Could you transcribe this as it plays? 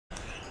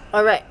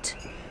Alright,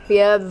 we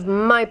have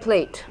my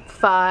plate,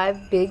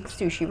 5 big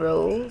sushi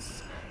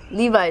rolls.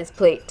 Levi's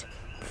plate,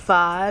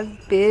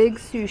 5 big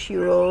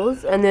sushi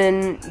rolls. And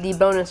then the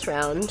bonus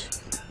round.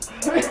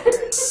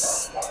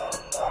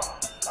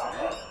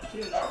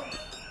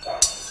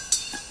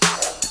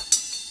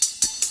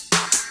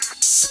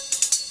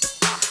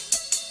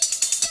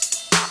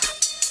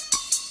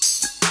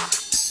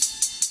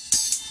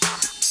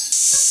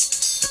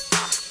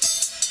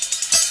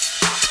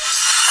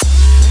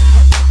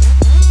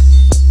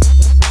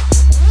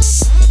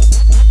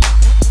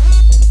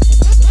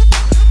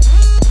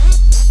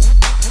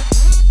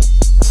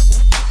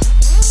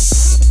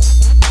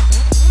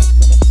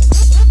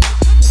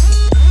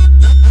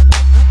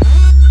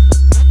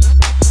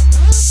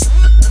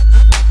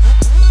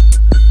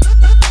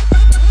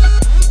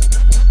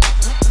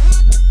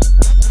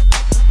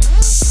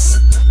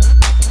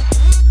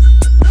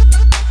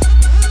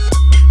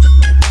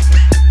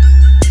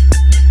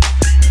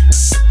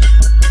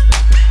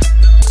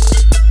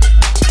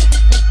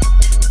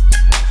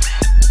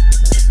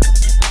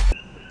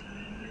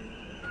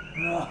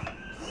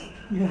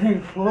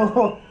 Getting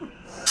full.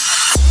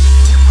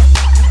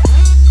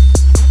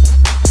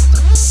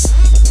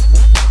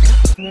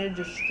 I'm gonna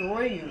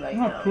destroy you right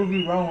I'm now. gonna prove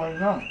you wrong right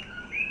now.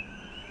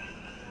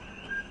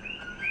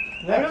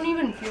 I don't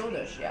even feel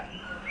this yet.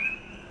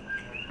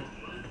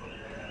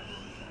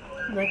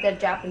 I'm like that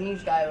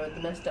Japanese guy with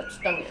the messed up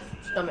stomach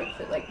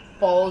that like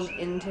falls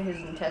into his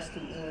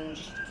intestines and then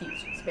just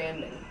keeps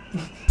expanding.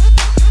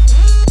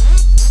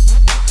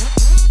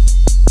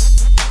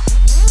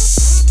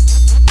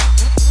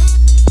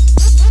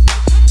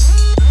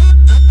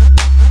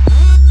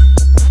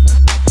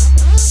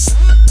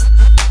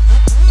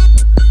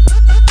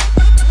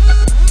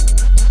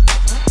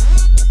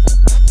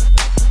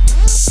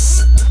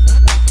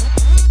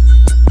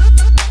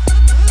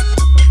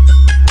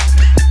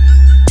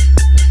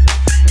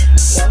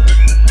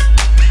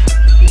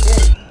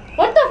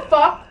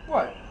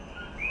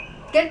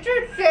 Get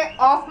your shit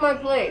off my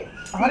plate.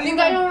 You think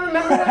I don't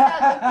remember what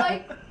that looked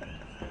like?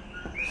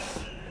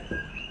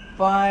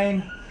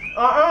 Fine.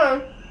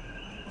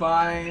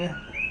 Fine.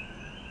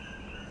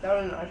 That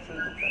one actually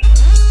looks like.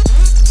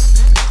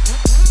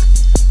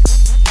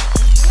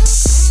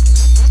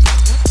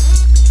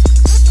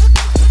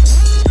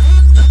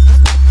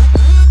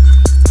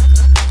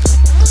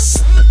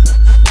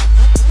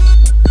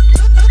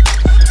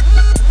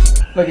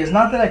 Look, it's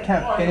not that I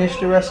can't finish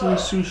the rest of the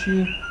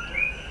sushi.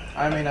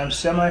 I mean, I'm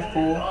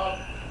semi-full. I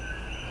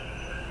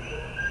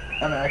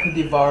mean, I could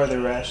devour the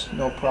rest,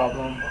 no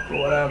problem. But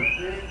what I'm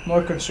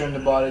more concerned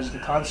about is the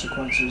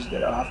consequences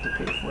that I'll have to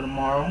pay for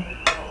tomorrow.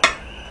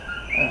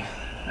 I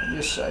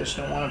just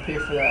don't want to pay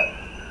for that.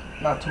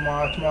 Not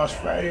tomorrow. Tomorrow's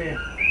Friday.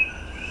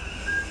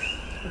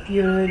 If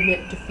you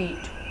admit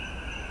defeat,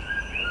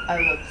 I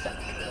will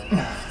accept.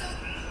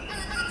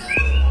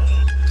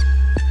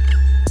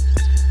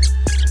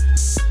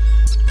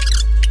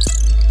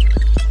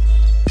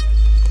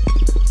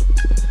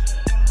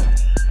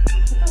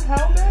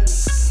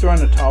 Throw in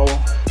the towel.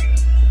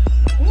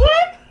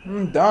 What?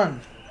 I'm done.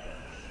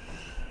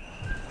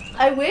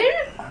 I win?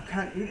 I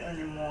can't eat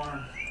anymore.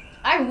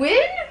 I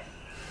win?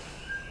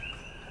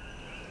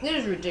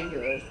 This is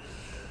ridiculous.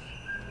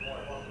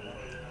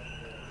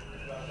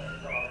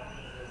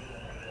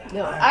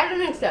 No, I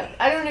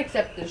don't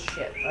accept this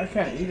shit. I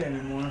can't eat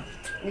anymore.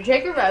 You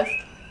take a rest,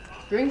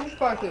 drink your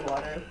sparkling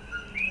water.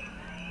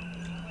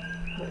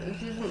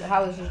 This isn't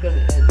how this is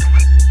gonna end.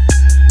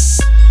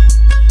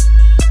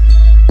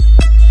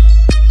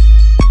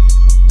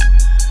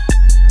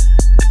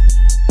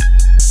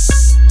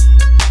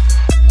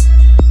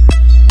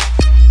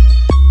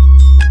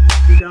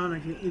 I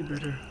can eat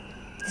better.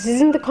 This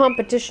isn't the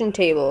competition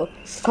table.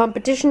 The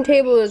competition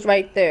table is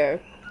right there.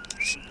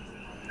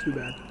 Too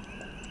bad.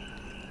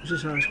 This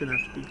is how it's gonna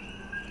have to be.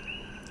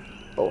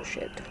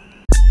 Bullshit.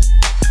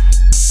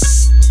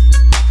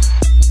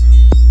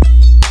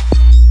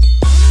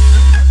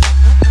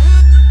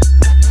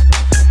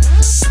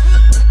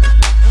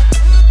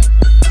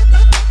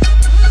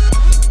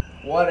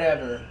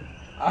 Whatever.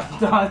 I'm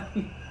done.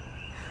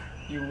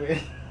 You win.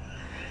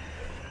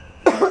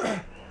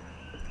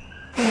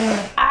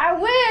 I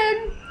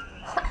win!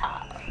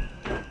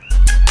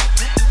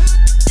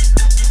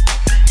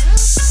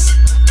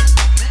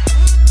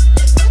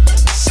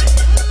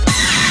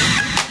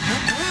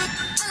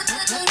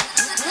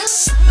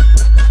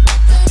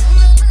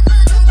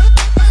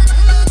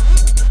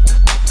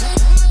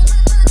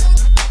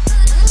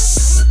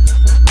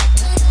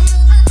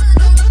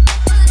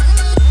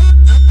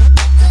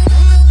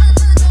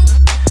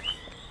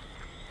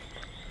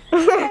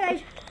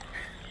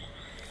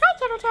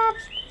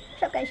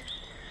 What's up, guys?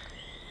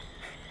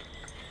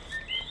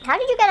 How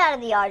did you get out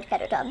of the yard,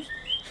 Kettletops?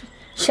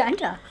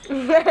 Santa.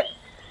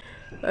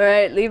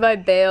 Alright, Levi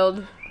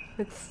bailed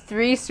with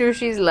 3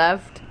 sushis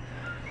left.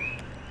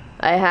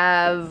 I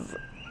have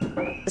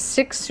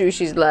 6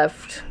 sushis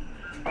left.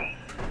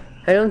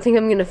 I don't think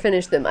I'm gonna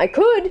finish them. I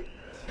could!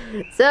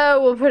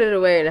 So we'll put it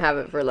away and have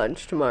it for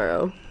lunch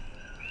tomorrow.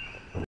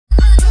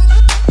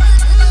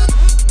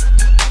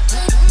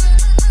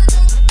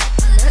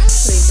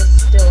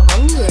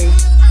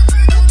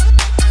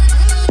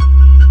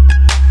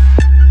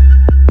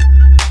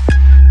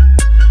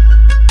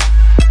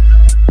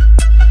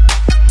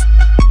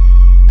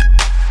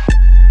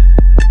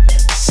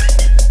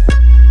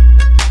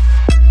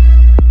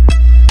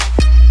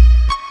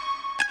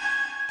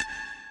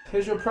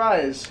 Here's your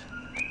prize.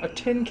 A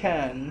tin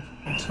can.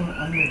 And some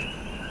onion.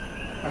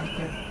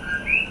 Okay.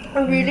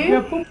 Oh, really?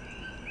 Yeah, poop.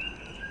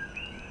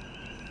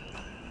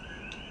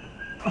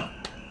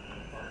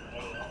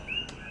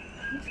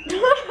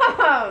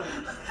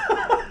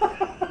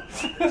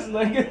 It's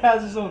like it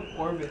has its own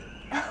orbit.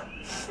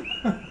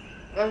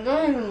 That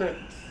don't even make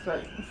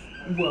sense.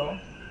 Well.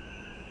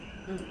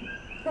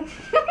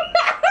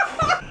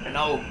 And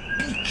I will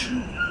beat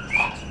you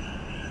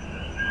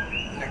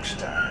next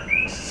time.